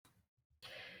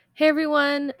Hey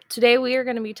everyone, today we are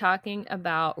going to be talking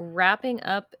about wrapping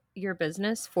up your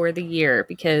business for the year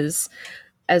because,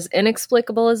 as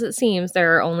inexplicable as it seems,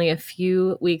 there are only a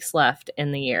few weeks left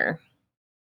in the year.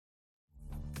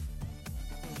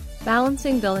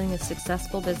 Balancing building a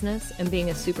successful business and being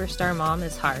a superstar mom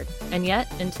is hard, and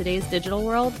yet, in today's digital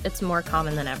world, it's more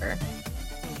common than ever.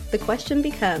 The question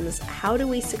becomes, how do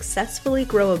we successfully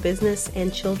grow a business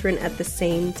and children at the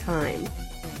same time?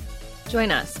 Join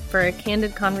us for a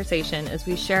candid conversation as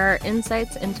we share our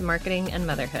insights into marketing and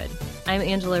motherhood. I'm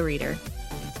Angela Reeder.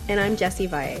 And I'm Jessie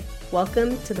Valle.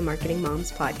 Welcome to the Marketing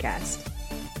Moms Podcast.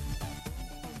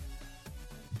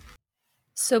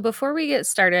 So before we get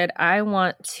started, I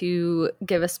want to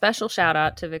give a special shout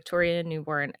out to Victoria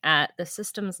Newborn at the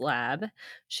Systems Lab.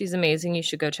 She's amazing. You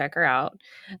should go check her out.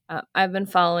 I've been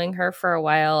following her for a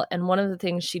while, and one of the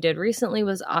things she did recently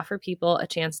was offer people a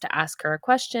chance to ask her a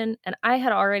question. And I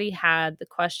had already had the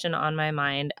question on my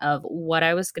mind of what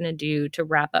I was going to do to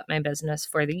wrap up my business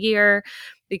for the year,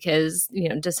 because,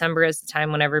 December is the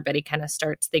time when everybody kind of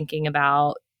starts thinking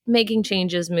about making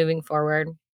changes moving forward.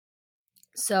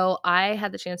 So I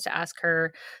had the chance to ask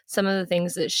her some of the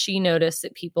things that she noticed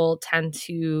that people tend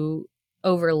to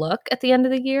overlook at the end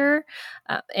of the year.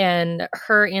 And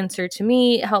her answer to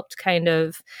me helped kind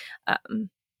of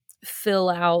fill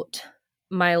out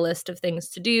my list of things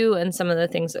to do and some of the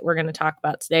things that we're going to talk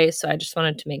about today. So I just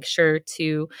wanted to make sure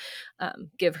to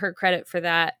give her credit for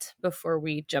that before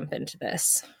we jump into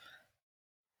this.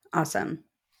 Awesome.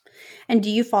 And do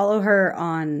you follow her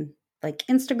on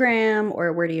Instagram,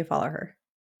 or where do you follow her?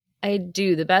 I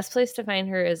do. The best place to find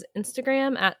her is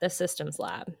Instagram at the Systems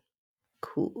Lab.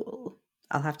 Cool.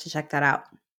 I'll have to check that out.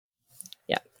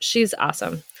 Yeah, she's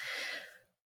awesome.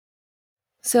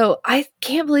 So I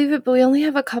can't believe it, but we only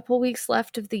have a couple weeks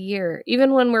left of the year.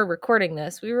 Even when we're recording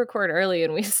this, we record early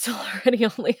and we still already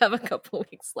only have a couple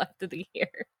weeks left of the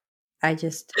year.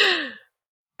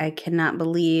 I cannot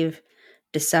believe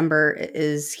December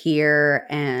is here,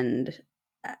 and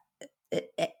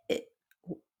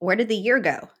where did the year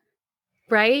go?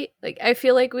 Right? I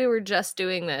feel like we were just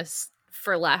doing this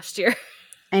for last year.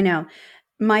 I know.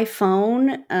 My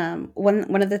phone,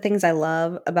 one of the things I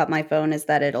love about my phone is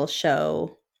that it'll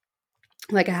show,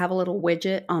 I have a little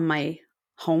widget on my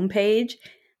homepage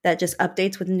that just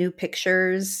updates with new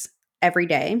pictures every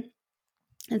day.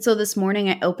 And so this morning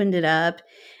I opened it up,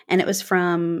 and it was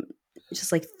from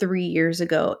just 3 years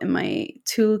ago, and my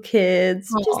two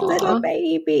kids, Aww. just little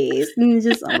babies. And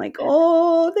I'm like,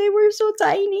 oh, they were so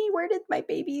tiny. Where did my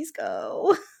babies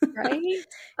go? Right?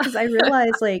 Because I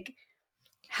realized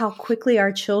how quickly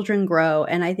our children grow.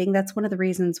 And I think that's one of the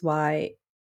reasons why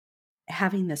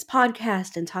having this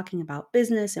podcast and talking about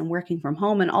business and working from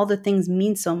home and all the things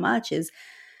mean so much is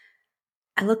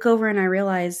I look over and I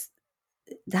realize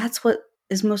that's what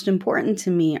is most important to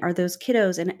me are those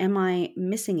kiddos. And am I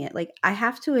missing it? I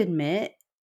have to admit,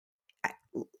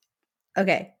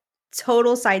 okay,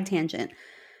 total side tangent.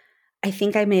 I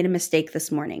think I made a mistake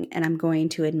this morning, and I'm going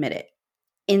to admit it.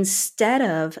 Instead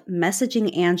of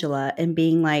messaging Angela and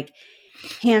being like,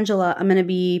 hey, Angela, I'm going to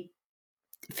be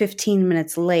 15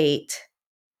 minutes late,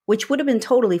 which would have been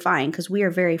totally fine because we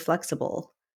are very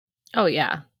flexible. Oh,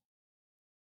 yeah.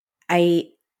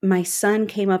 My son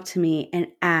came up to me and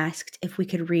asked if we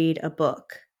could read a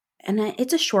book. And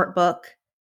it's a short book.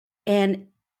 And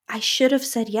I should have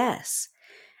said yes.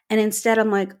 And instead I'm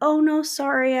like, oh no,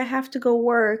 sorry, I have to go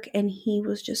work. And he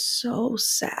was just so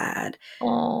sad.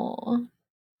 Oh.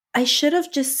 I should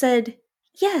have just said,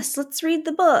 yes, let's read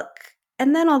the book.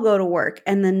 And then I'll go to work.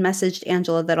 And then messaged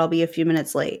Angela that I'll be a few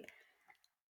minutes late.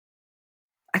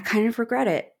 I kind of regret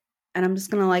it. And I'm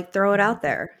just going to throw it out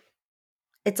there.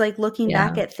 It's looking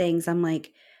back at things. I'm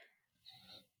like,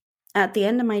 at the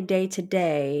end of my day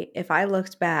today, if I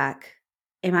looked back,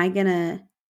 am I going to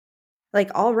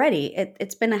already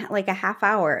it's been a half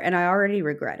hour and I already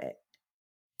regret it.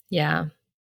 Yeah.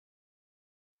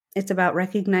 It's about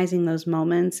recognizing those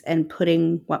moments and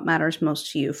putting what matters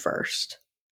most to you first.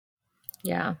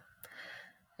 Yeah.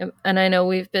 And I know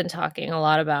we've been talking a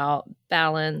lot about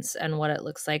balance and what it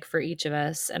looks like for each of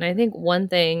us. And I think one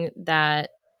thing that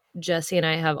Jessie and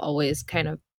I have always kind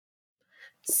of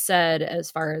said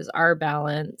as far as our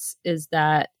balance is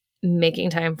that making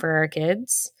time for our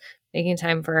kids, making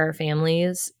time for our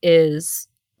families is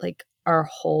our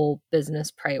whole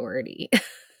business priority.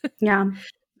 Yeah.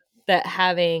 That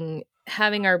having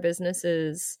our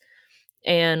businesses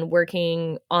and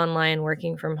working online,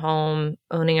 working from home,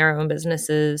 owning our own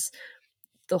businesses,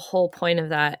 the whole point of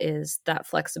that is that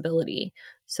flexibility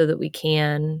so that we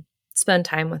can spend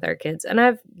time with our kids. And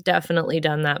I've definitely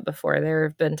done that before. There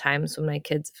have been times when my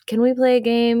kids, can we play a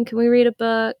game? Can we read a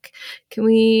book? Can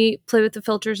we play with the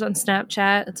filters on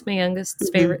Snapchat? It's my youngest's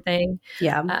favorite thing.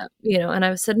 Yeah. And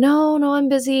I said, no, I'm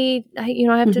busy. I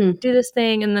have to do this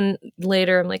thing. And then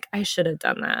later I'm like, I should have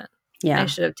done that. Yeah. I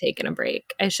should have taken a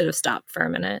break. I should have stopped for a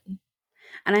minute.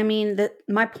 And I mean,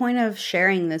 my point of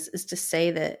sharing this is to say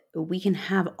that we can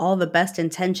have all the best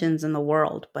intentions in the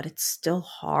world, but it's still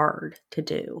hard to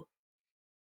do.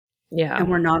 Yeah. And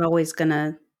we're not always going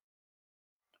to,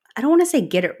 I don't want to say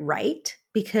get it right,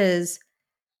 because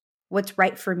what's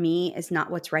right for me is not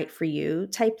what's right for you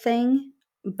type thing.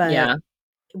 But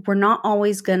we're not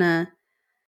always going to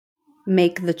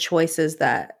make the choices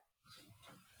that,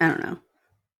 I don't know,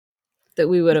 that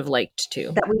we would have liked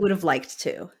to.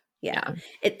 Yeah.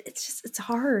 It's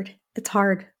hard. It's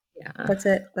hard. Yeah. That's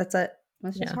it.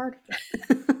 It's just hard.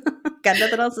 Got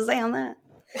nothing else to say on that.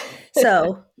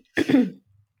 So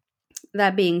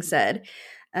that being said,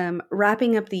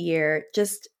 wrapping up the year,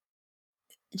 just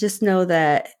know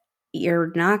that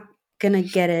you're not going to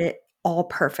get it all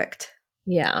perfect.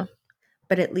 Yeah.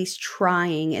 But at least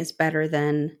trying is better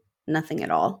than nothing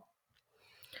at all.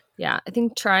 Yeah. I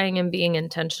think trying and being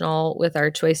intentional with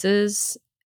our choices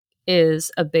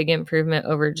is a big improvement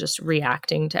over just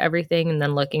reacting to everything and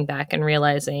then looking back and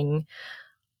realizing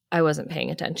I wasn't paying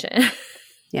attention.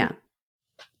 Yeah.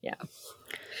 Yeah.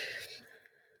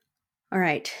 All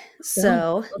right.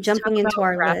 So jumping into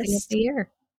our list. The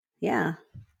year. Yeah.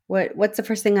 What's the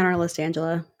first thing on our list,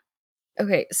 Angela?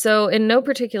 Okay, so in no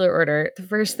particular order, the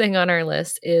first thing on our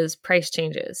list is price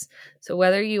changes. So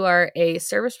whether you are a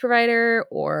service provider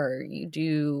or you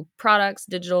do products,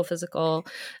 digital, physical,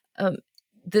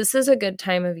 this is a good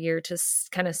time of year to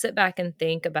kind of sit back and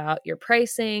think about your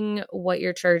pricing, what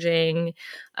you're charging,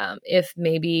 if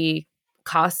maybe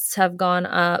costs have gone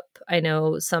up. I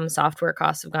know some software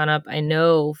costs have gone up. I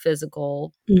know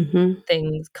physical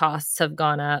things costs have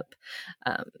gone up.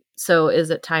 So is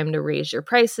it time to raise your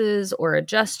prices or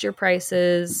adjust your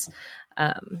prices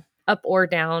up or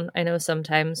down? I know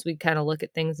sometimes we kind of look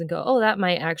at things and go, oh, that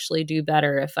might actually do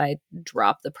better if I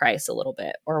drop the price a little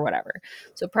bit or whatever.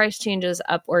 So price changes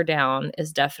up or down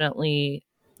is definitely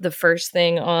the first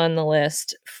thing on the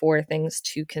list for things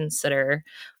to consider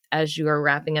as you are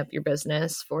wrapping up your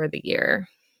business for the year.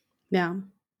 Yeah.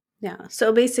 Yeah.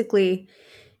 So basically,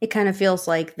 it kind of feels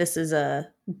like this is a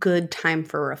good time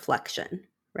for reflection,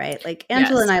 right? Like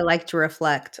Angela and I like to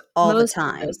reflect all the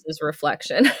time. Most of this is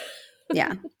reflection.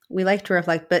 Yeah. We like to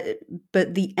reflect,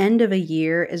 but the end of a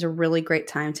year is a really great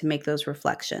time to make those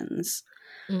reflections.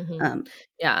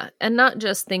 Yeah. And not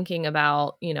just thinking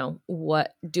about,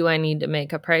 what do I need to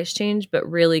make a price change, but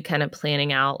really kind of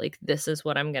planning out like, this is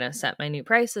what I'm going to set my new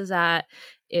prices at.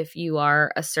 If you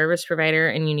are a service provider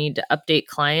and you need to update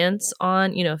clients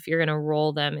on, if you're going to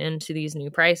roll them into these new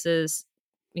prices,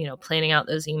 planning out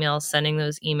those emails, sending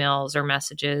those emails or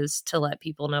messages to let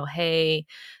people know, hey,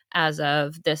 as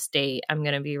of this date, I'm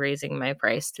going to be raising my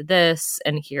price to this,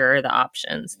 and here are the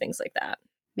options, things like that.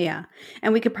 Yeah.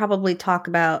 And we could probably talk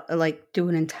about do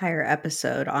an entire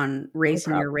episode on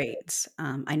raising your rates.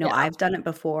 I know I've done it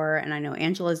before, and I know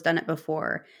Angela's done it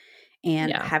before.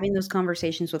 And having those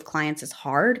conversations with clients is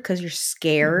hard because you're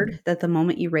scared that the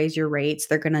moment you raise your rates,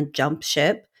 they're going to jump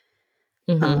ship.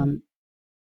 But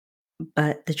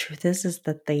the truth is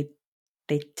that they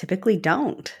typically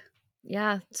don't.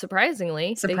 Yeah,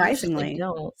 surprisingly. They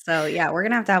don't. So yeah, we're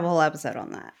gonna have a whole episode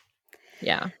on that.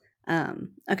 Yeah.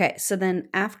 Okay, so then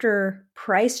after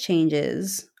price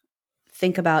changes,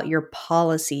 think about your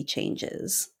policy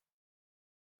changes.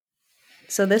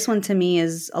 So this one to me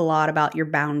is a lot about your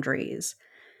boundaries.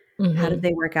 How did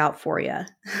they work out for you?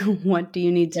 What do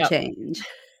you need to change?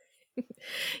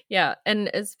 Yeah. And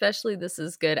especially this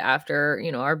is good after,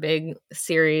 our big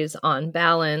series on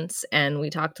balance. And we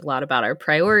talked a lot about our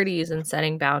priorities and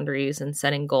setting boundaries and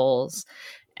setting goals.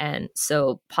 And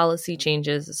so policy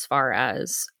changes as far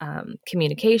as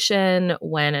communication,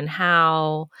 when and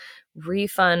how,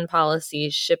 refund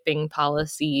policies, shipping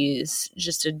policies,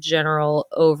 just a general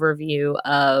overview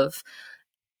of,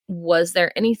 was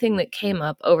there anything that came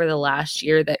up over the last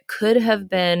year that could have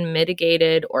been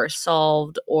mitigated or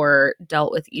solved or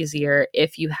dealt with easier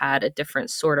if you had a different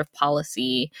sort of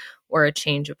policy or a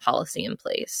change of policy in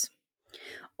place?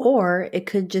 Or it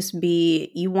could just be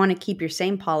you want to keep your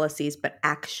same policies, but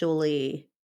actually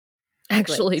do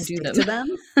them. To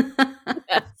them.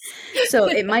 Yes. So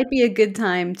it might be a good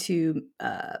time to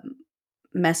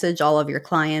message all of your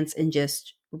clients and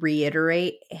just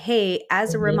reiterate, hey,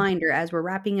 as a reminder, as we're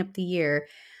wrapping up the year,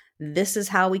 this is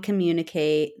how we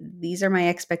communicate. These are my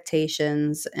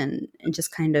expectations, and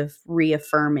just kind of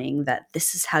reaffirming that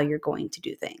this is how you're going to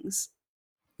do things.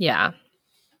 Yeah.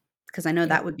 Because I know Yeah.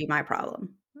 that would be my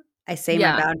problem. I say my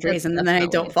Yeah, boundaries that's and then I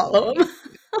don't follow them.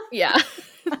 Yeah.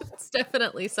 It's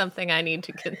definitely something I need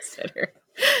to consider.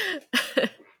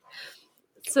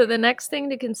 So the next thing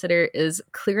to consider is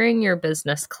clearing your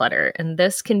business clutter. And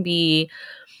this can be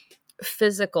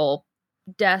physical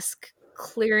desk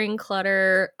clearing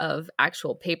clutter of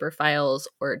actual paper files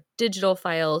or digital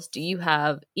files. Do you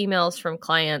have emails from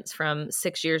clients from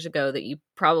 6 years ago that you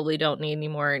probably don't need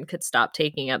anymore and could stop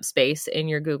taking up space in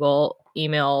your Google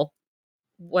email,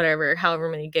 whatever, however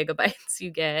many gigabytes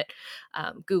you get,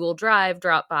 Google Drive,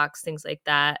 Dropbox, things like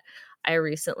that? I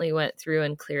recently went through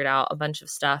and cleared out a bunch of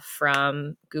stuff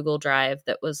from Google Drive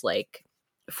that was like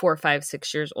 4, 5,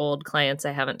 6 years old, clients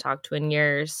I haven't talked to in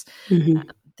years,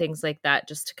 things like that,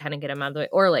 just to kind of get them out of the way.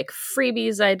 Or like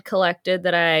freebies I'd collected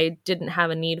that I didn't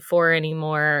have a need for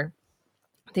anymore.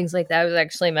 Things like that. I was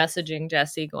actually messaging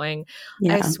Jesse going,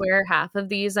 I swear half of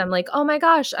these, I'm like, oh my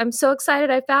gosh, I'm so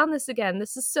excited I found this again.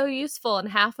 This is so useful. And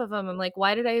half of them, I'm like,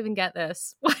 why did I even get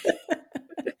this?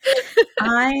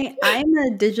 I'm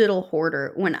a digital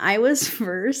hoarder. When I was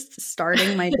first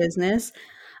starting my business,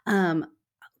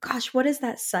 gosh, what is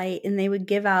that site? And they would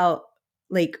give out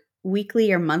like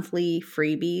weekly or monthly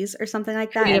freebies or something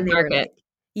like that. Creative And they were Market. like,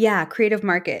 yeah, Creative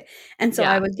Market. And so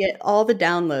I would get all the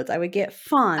downloads. I would get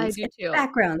fonts, and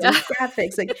backgrounds, and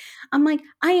graphics. Like, I'm like,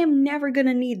 I am never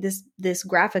gonna need this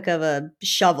graphic of a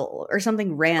shovel or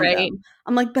something random. Right?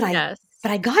 I'm like, but I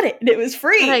got it and it was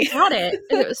free. But I got it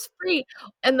and it was free.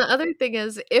 And the other thing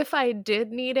is, if I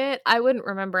did need it, I wouldn't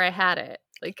remember I had it.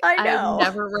 Like, I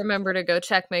never remember to go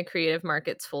check my Creative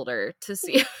Markets folder to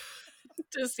see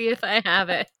if I have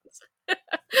it.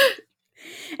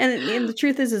 And the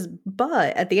truth is,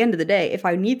 but at the end of the day, if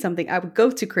I need something, I would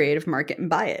go to Creative Market and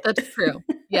buy it. That's true.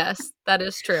 Yes, that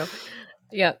is true.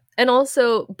 Yeah. And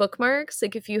also bookmarks.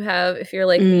 Like if you're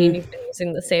like me and you've been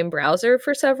using the same browser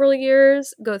for several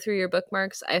years, go through your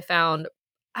bookmarks. I found,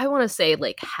 I want to say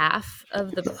like half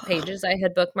of the pages I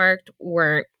had bookmarked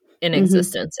weren't in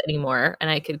existence anymore, and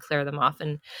I could clear them off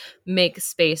and make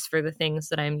space for the things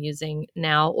that I'm using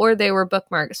now. Or they were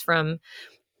bookmarks from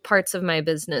parts of my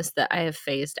business that I have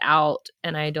phased out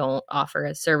and I don't offer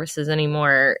as services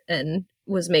anymore, and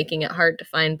was making it hard to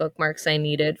find bookmarks I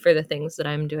needed for the things that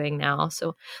I'm doing now.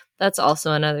 So that's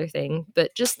also another thing.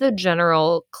 But just the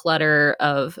general clutter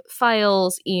of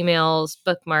files, emails,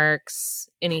 bookmarks,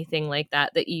 anything like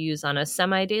that you use on a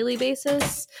semi-daily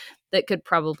basis that could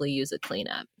probably use a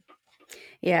cleanup.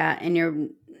 Yeah, and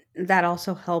that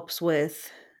also helps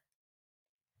with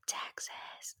taxes.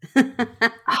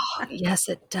 Oh, yes,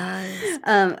 it does.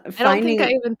 I don't think I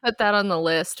even put that on the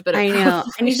list, but I know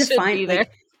I need to find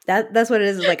like that's what it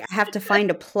is. Like I have to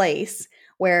find a place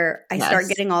where I start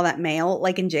getting all that mail,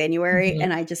 like in January,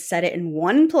 and I just set it in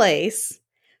one place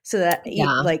so that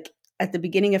like at the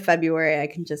beginning of February, I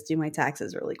can just do my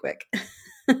taxes really quick.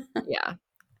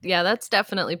 Yeah, that's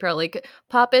definitely like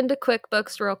pop into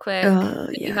QuickBooks real quick.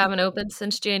 If you haven't opened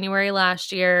since January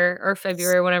last year or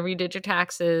February, whenever you did your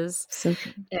taxes,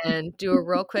 and do a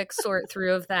real quick sort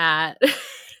through of that.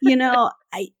 Here's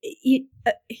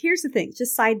the thing,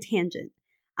 just side tangent.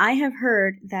 I have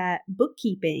heard that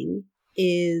bookkeeping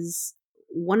is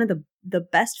one of the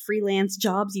best freelance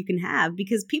jobs you can have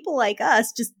because people like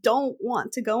us just don't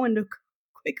want to go into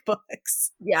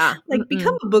QuickBooks. Yeah. Like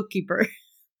become a bookkeeper.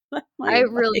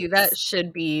 That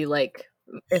should be like,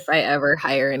 if I ever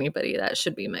hire anybody, that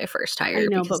should be my first hire. I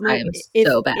know, but I am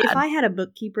so bad. If I had a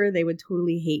bookkeeper, they would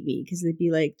totally hate me because they'd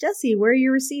be like, Jesse, where are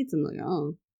your receipts? I'm like,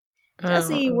 oh,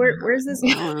 Jesse, where's this?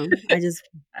 I just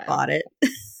bought it.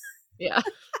 Yeah.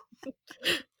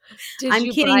 I'm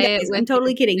kidding, guys. I'm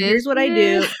totally kidding. Here's what I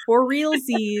do for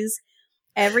realsies.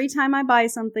 Every time I buy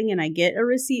something and I get a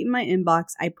receipt in my inbox,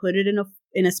 I put it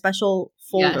in a special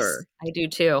folder. Yes, I do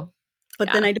too.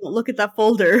 But then I don't look at that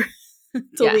folder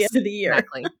until the end of the year.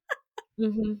 Exactly.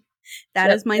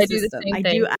 That is my system. I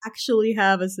do actually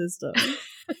have a system.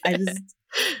 I just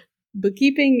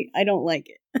bookkeeping, I don't like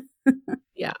it.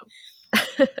 Yeah.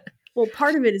 Well,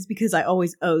 part of it is because I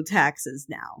always owe taxes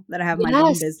now that I have my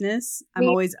own business. I'm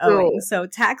always owing. So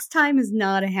tax time is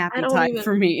not a happy time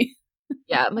for me.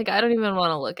 Yeah, like I don't even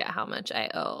want to look at how much I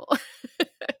owe.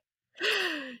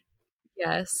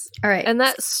 Yes. All right. And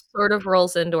that sort of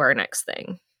rolls into our next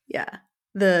thing. Yeah.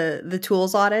 The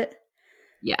tools audit.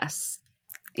 Yes.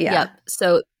 Yeah. Yep.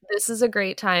 So this is a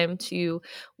great time to,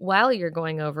 while you're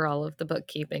going over all of the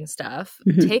bookkeeping stuff,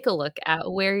 Mhm. take a look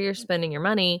at where you're spending your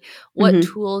money, what Mhm.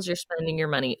 tools you're spending your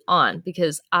money on,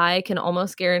 because I can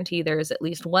almost guarantee there's at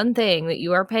least one thing that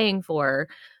you are paying for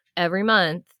every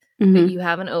month that Mhm. you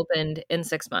haven't opened in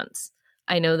 6 months.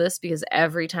 I know this because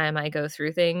every time I go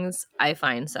through things, I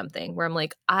find something where I'm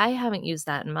like, I haven't used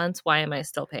that in months. Why am I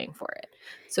still paying for it?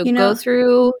 So You go know,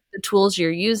 through the tools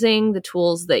you're using, the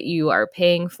tools that you are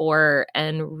paying for,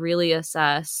 and really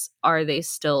assess, are they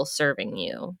still serving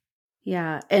you?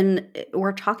 yeah, and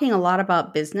we're talking a lot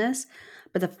about business,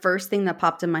 but the first thing that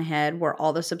popped in my head were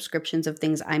all the subscriptions of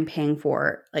things I'm paying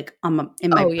for, like, in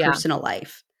my Oh, yeah. personal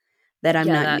life that I'm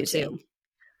Yeah, not that too. using.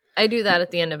 I do that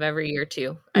at the end of every year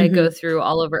too. I go Mhm. through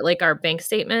all over like our bank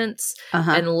statements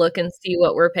Uh-huh. and look and see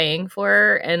what we're paying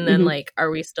for. And then, Mhm. like,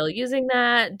 are we still using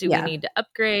that? Do we Yeah. need to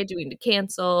upgrade? Do we need to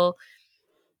cancel?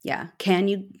 Yeah. Can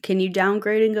you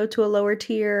downgrade and go to a lower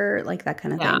tier? Like, that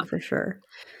kinda Yeah. thing for sure.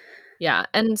 Yeah,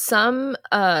 and some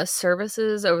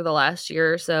services over the last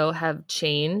year or so have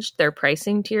changed their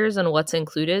pricing tiers and what's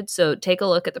included. So take a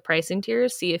look at the pricing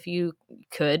tiers, see if you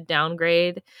could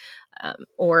downgrade,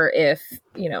 or if,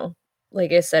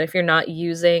 like I said, if you're not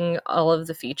using all of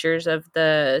the features of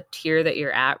the tier that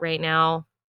you're at right now,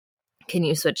 can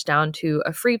you switch down to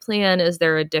a free plan? Is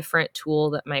there a different tool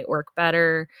that might work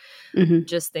better? Mhm.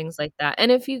 Just things like that.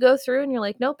 And if you go through and you're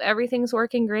like, nope, everything's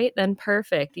working great, then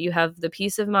perfect. You have the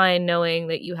peace of mind knowing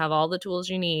that you have all the tools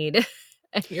you need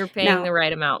and you're paying the Now,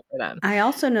 right amount for them. I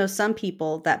also know some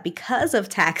people that because of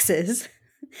taxes,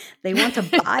 they want to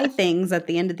buy things at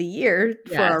the end of the year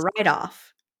for a Yes.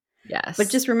 write-off. But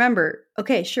Yes. just remember,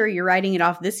 okay, sure, you're writing it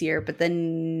off this year, but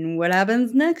then what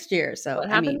happens next year? So, What I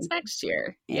happens mean, next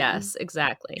year? yeah. Yes,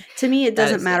 exactly. To me, it That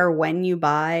doesn't is so matter when you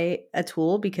buy a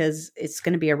tool because it's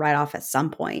going to be a write off at some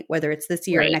point, whether it's this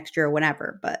year or right. next year or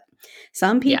whenever. But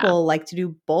some Yeah. people like to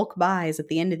do bulk buys at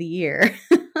the end of the year.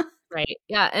 Right.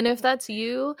 Yeah. And if that's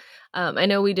you, I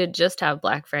know we did just have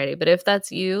Black Friday, but if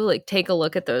that's you, like take a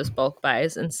look at those bulk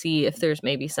buys and see if there's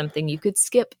maybe something you could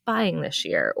skip buying this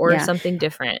year or Yeah. something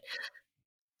different.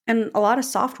 And a lot of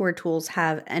software tools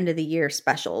have end of the year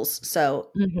specials.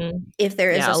 So Hmm. if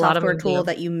there is Yeah, a a lot of software them tool do.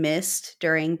 that you missed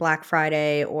during Black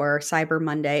Friday or Cyber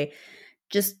Monday,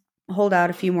 just hold out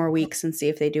a few more weeks and see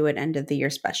if they do an end of the year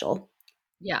special.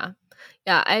 Yeah.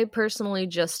 Yeah, I personally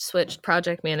just switched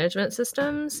project management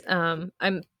systems. I'm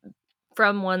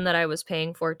from one that I was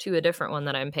paying for to a different one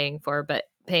that I'm paying for, but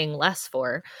paying less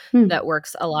for, Hmm. that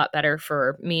works a lot better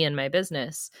for me and my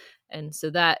business. And so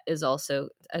that is also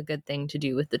a good thing to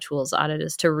do with the tools audit,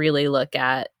 is to really look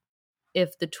at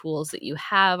if the tools that you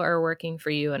have are working for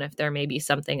you and if there may be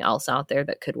something else out there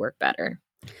that could work better.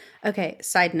 Okay,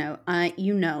 side note,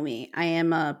 you know me. I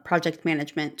am a project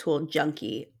management tool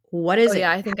junkie. What Oh is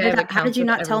yeah, it? I think I have How did accounts you with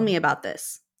not tell me everyone. about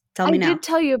this? Tell I me now. did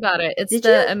tell you about it. It's Did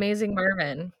you? the Amazing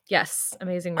Marvin. Yes,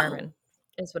 Amazing Oh, Marvin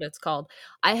is what it's called.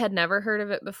 I had never heard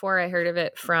of it before. I heard of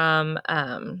it from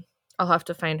I'll have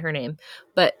to find her name,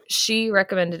 but she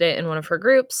recommended it in one of her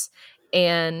groups.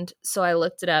 And so I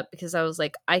looked it up because I was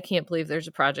like, I can't believe there's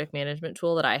a project management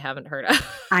tool that I haven't heard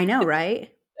of. I know,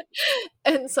 right?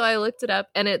 And so I looked it up,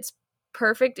 and it's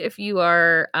perfect if you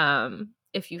are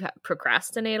if you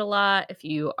procrastinate a lot, if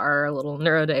you are a little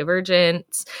neurodivergent,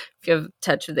 if you have a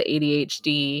touch of the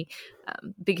ADHD,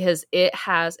 because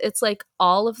it's like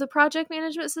all of the project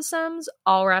management systems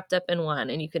all wrapped up in one,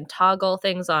 and you can toggle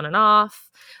things on and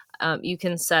off. You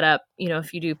can set up,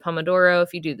 if you do Pomodoro,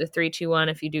 if you do the 3-2-1,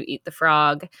 if you do Eat the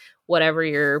Frog, whatever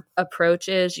your approach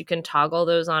is, you can toggle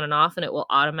those on and off, and it will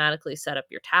automatically set up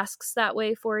your tasks that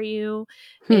way for you.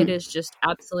 It Hmm. is just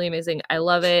absolutely amazing. I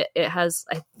love it. It has,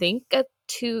 I think, a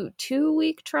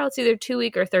two-week trial. It's either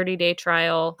 2-week or 30-day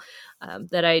trial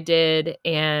that I did,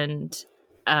 and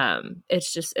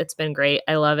it's been great.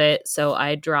 I love it. So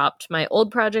I dropped my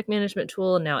old project management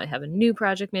tool, and now I have a new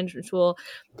project management tool.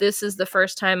 This is the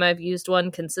first time I've used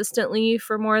one consistently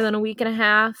for more than a week and a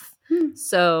half. Hmm.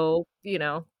 So,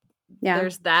 Yeah.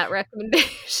 there's that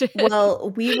recommendation.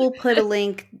 Well, we will put a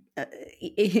link.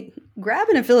 Grab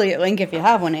an affiliate link if you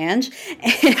have one, Ange,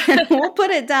 and we'll put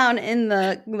it down in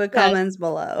the Yes. comments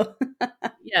below.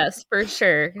 Yes, for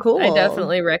sure. I Cool.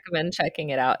 definitely recommend checking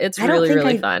it out. It's I don't really, think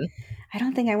really I. fun. I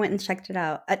don't think I went and checked it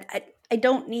out. I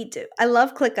don't need to. I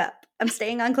love ClickUp. I'm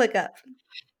staying on ClickUp.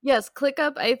 Yes,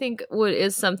 ClickUp, I think,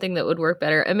 is something that would work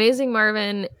better. Amazing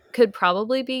Marvin could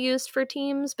probably be used for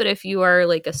teams, but if you are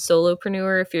like a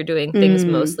solopreneur, if you're doing things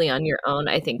Mm, mostly on your own,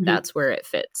 I think mhm. that's where it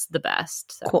fits the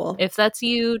best. So Cool. if that's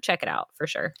you, check it out for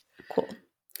sure. Cool.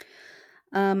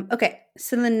 Okay,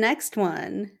 so the next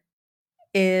one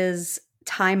is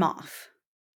time off.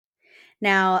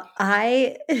 Now,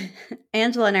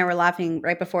 Angela and I were laughing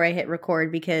right before I hit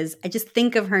record because I just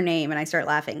think of her name and I start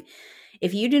laughing.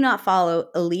 If you do not follow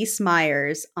Elise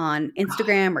Myers on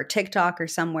Instagram or TikTok or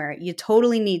somewhere, you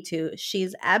totally need to.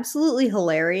 She's absolutely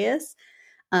hilarious.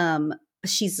 Um,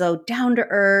 she's so down to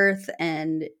earth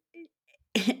and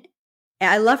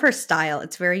I love her style.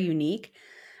 It's very unique.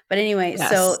 But anyway, Yes.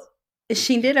 so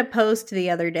she did a post the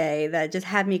other day that just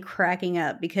had me cracking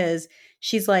up because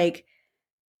she's like,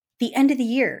 the end of the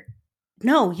year.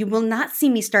 No, you will not see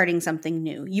me starting something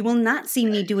new. You will not see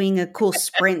me doing a cool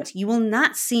sprint. You will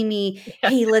not see me,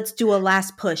 hey, let's do a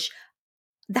last push.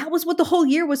 That was what the whole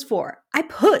year was for. I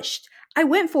pushed. I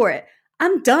went for it.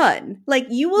 I'm done. Like,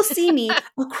 you will see me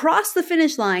across the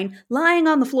finish line lying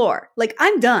on the floor. Like,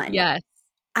 I'm done. Yes.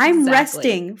 I'm Exactly.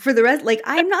 resting for the rest. Like,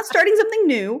 I'm not starting something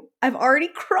new. I've already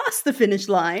crossed the finish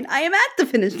line. I am at the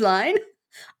finish line.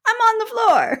 I'm on the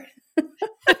floor.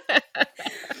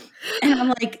 And I'm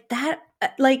like, that,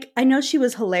 like, I know she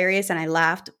was hilarious and I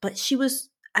laughed, but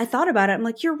I thought about it. I'm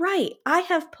like, you're right. I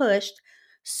have pushed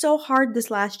so hard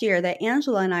this last year that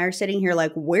Angela and I are sitting here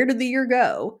like, where did the year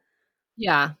go?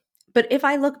 Yeah. But if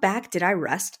I look back, did I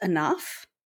rest enough?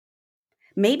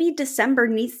 Maybe December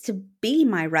needs to be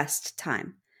my rest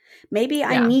time. Maybe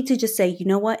I need to just say, you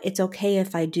know what? It's okay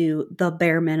if I do the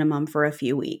bare minimum for a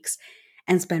few weeks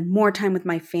and spend more time with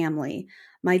my family.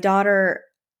 My daughter,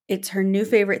 it's her new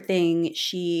favorite thing.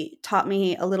 She taught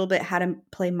me a little bit how to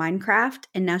play Minecraft.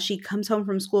 And now she comes home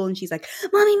from school and she's like,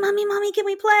 Mommy, Mommy, Mommy, can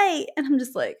we play? And I'm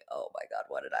just like, oh my God,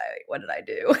 what did I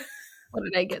do? What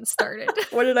did I get started?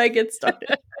 What did I get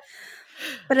started?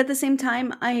 But at the same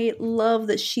time, I love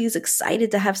that she's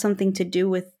excited to have something to do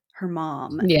with her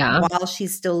mom while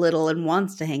she's still little and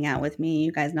wants to hang out with me.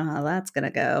 You guys know how that's going to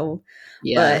go.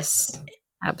 Yes, but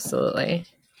absolutely.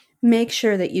 Make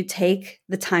sure that you take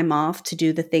the time off to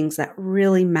do the things that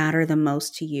really matter the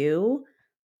most to you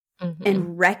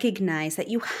and recognize that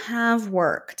you have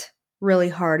worked really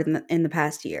hard in the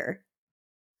past year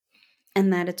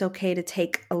and that it's okay to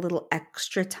take a little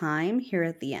extra time here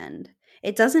at the end.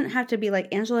 It doesn't have to be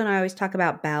like Angela and I always talk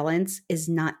about balance is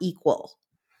not equal.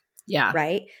 Yeah.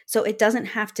 Right? So it doesn't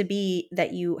have to be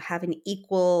that you have an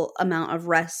equal amount of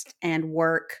rest and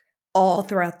work all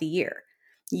throughout the year.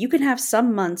 You can have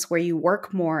some months where you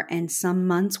work more and some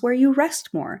months where you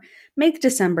rest more. Make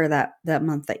December that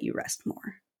month that you rest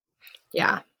more.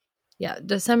 Yeah. Yeah,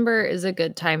 December is a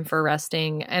good time for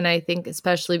resting. And I think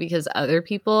especially because other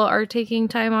people are taking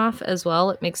time off as well,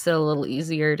 it makes it a little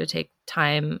easier to take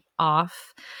time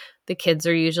off. The kids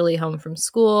are usually home from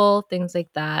school, things like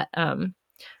that.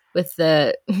 With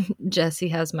the Jessie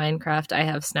has Minecraft, I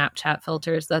have Snapchat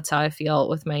filters. That's how I feel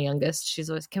with my youngest. She's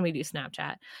always, can we do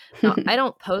Snapchat? Now, I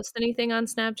don't post anything on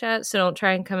Snapchat, so don't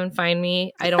try and come and find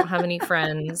me. I don't have any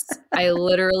friends. I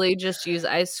literally just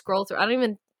I scroll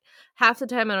through. Half the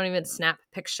time I don't even snap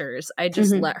pictures. I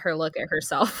just let her look at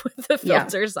herself with the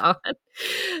filters on.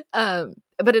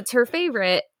 But it's her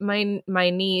favorite. My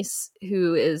niece,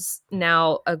 who is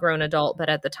now a grown adult, but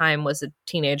at the time was a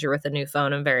teenager with a new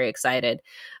phone and very excited,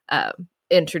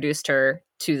 introduced her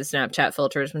to the Snapchat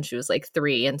filters when she was like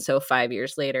 3. And so 5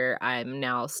 years later, I'm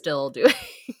now still doing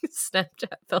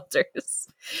Snapchat filters.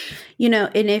 You know,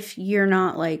 and if you're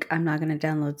not like, I'm not going to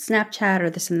download Snapchat or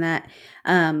this and that,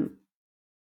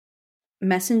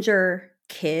 Messenger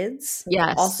Kids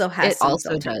also has some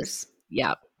filters.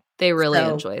 Yeah. They really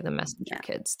enjoy the Messenger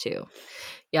Kids too.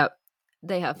 Yep.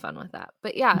 They have fun with that.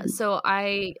 But yeah, so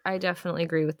I definitely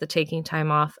agree with the taking time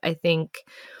off. I think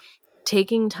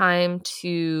taking time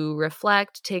to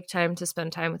reflect, take time to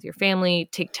spend time with your family,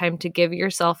 take time to give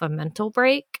yourself a mental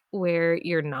break where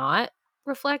you're not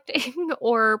reflecting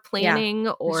or planning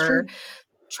or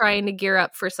trying to gear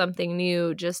up for something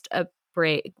new, just a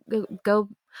break. Go.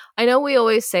 I know we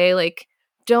always say like,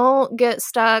 don't get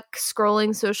stuck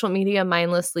scrolling social media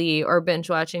mindlessly or binge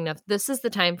watching enough. This is the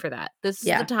time for that. This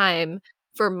is the time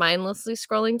for mindlessly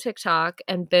scrolling TikTok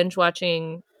and binge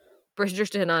watching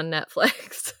Bridgerton on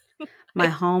Netflix. My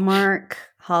Hallmark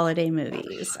holiday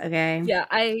movies, okay? Yeah,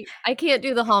 I can't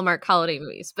do the Hallmark holiday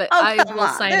movies, but I will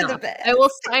sign off. I will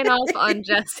sign off on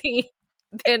Jessie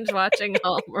binge watching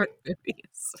Hallmark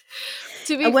movies.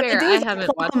 To be fair, I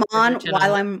haven't watched them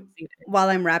on while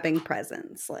I'm wrapping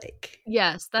presents. Like,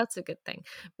 yes, that's a good thing.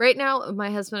 Right now,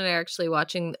 my husband and I are actually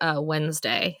watching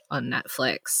Wednesday on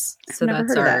Netflix. So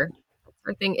that's our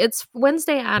thing. It's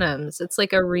Wednesday Addams. It's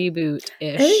like a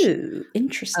reboot-ish. Oh,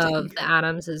 interesting. Of the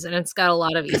Addamses, and it's got a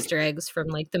lot of Easter eggs from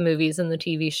like the movies and the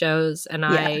TV shows, and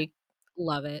I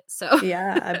love it. So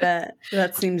yeah, I bet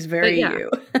that seems very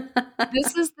you.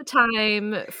 This is the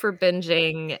time for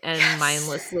binging and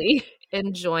mindlessly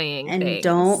enjoying And things.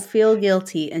 don't feel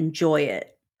guilty. Enjoy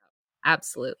it.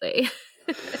 Absolutely.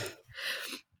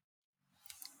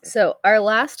 So our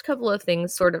last couple of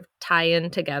things sort of tie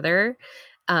in together,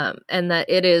 and that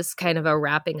it is kind of a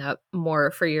wrapping up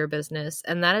more for your business.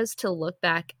 And that is to look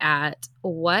back at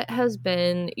what has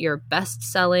been your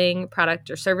best-selling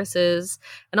product or services,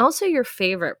 and also your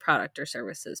favorite product or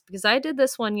services. Because I did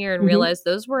this one year and realized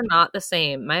those were not the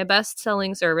same. My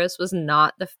best-selling service was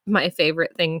not my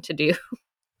favorite thing to do.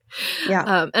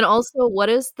 Yeah. And also, what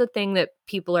is the thing that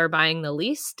people are buying the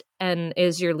least and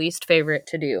is your least favorite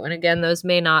to do? And again, those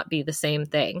may not be the same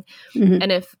thing.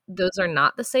 And if those are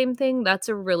not the same thing, that's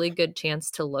a really good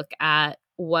chance to look at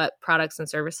what products and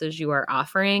services you are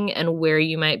offering and where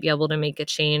you might be able to make a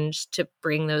change to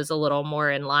bring those a little more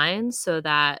in line, so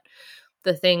that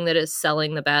the thing that is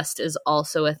selling the best is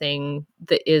also a thing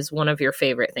that is one of your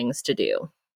favorite things to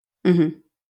do.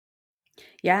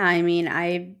 Yeah, I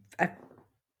mean,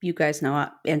 you guys know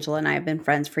Angela and I have been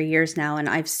friends for years now, and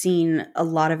I've seen a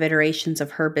lot of iterations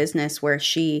of her business where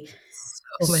she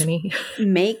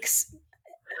makes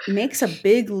a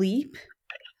big leap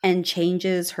and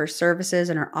changes her services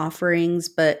and her offerings.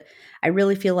 But I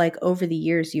really feel like over the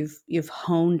years you've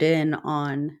honed in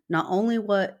on not only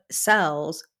what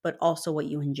sells, but also what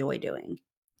you enjoy doing.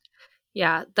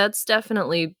 Yeah, that's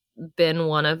definitely been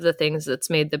one of the things that's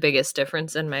made the biggest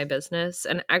difference in my business.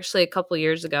 And actually, a couple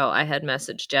years ago, I had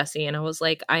messaged Jessie and I was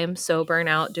like, I am so burnt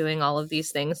out doing all of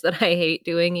these things that I hate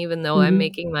doing, even though I'm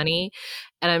making money.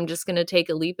 And I'm just going to take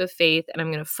a leap of faith and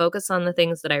I'm going to focus on the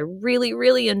things that I really,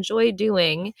 really enjoy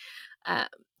doing,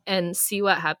 and see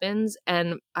what happens.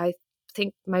 And I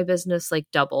think my business like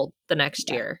doubled the next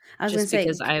year. I was going to say,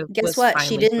 because I guess was what?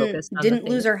 She focused on didn't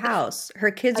lose her house.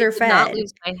 Her kids I are did fed. not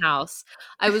lose my house.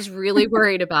 I was really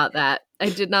worried about that. I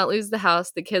did not lose the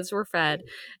house. The kids were fed.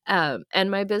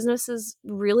 And my business is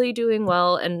really doing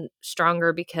well and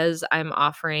stronger because I'm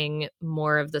offering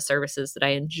more of the services that I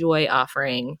enjoy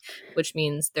offering, which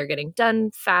means they're getting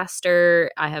done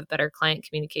faster. I have better client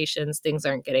communications. Things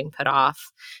aren't getting put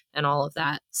off and all of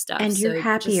that stuff. And you're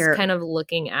happier. Just kind of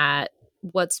looking at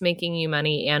what's making you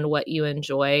money and what you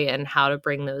enjoy and how to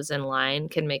bring those in line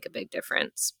can make a big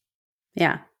difference.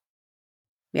 Yeah.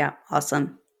 Yeah.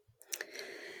 Awesome.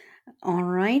 All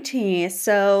righty.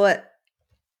 So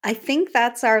I think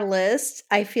that's our list.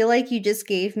 I feel like you just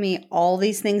gave me all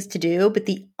these things to do, but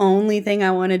the only thing I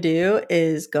want to do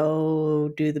is go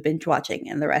do the binge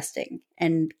watching and the resting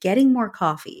and getting more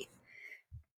coffee,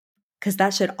 because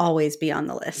that should always be on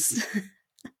the list.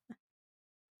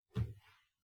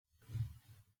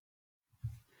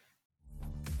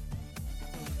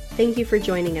 Thank you for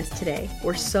joining us today.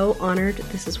 We're so honored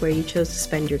this is where you chose to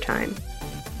spend your time.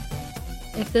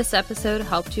 If this episode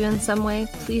helped you in some way,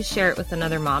 please share it with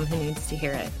another mom who needs to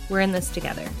hear it. We're in this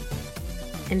together.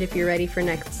 And if you're ready for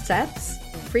next steps,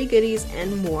 free goodies,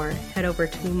 and more, head over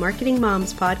to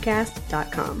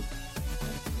marketingmomspodcast.com.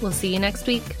 We'll see you next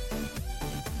week.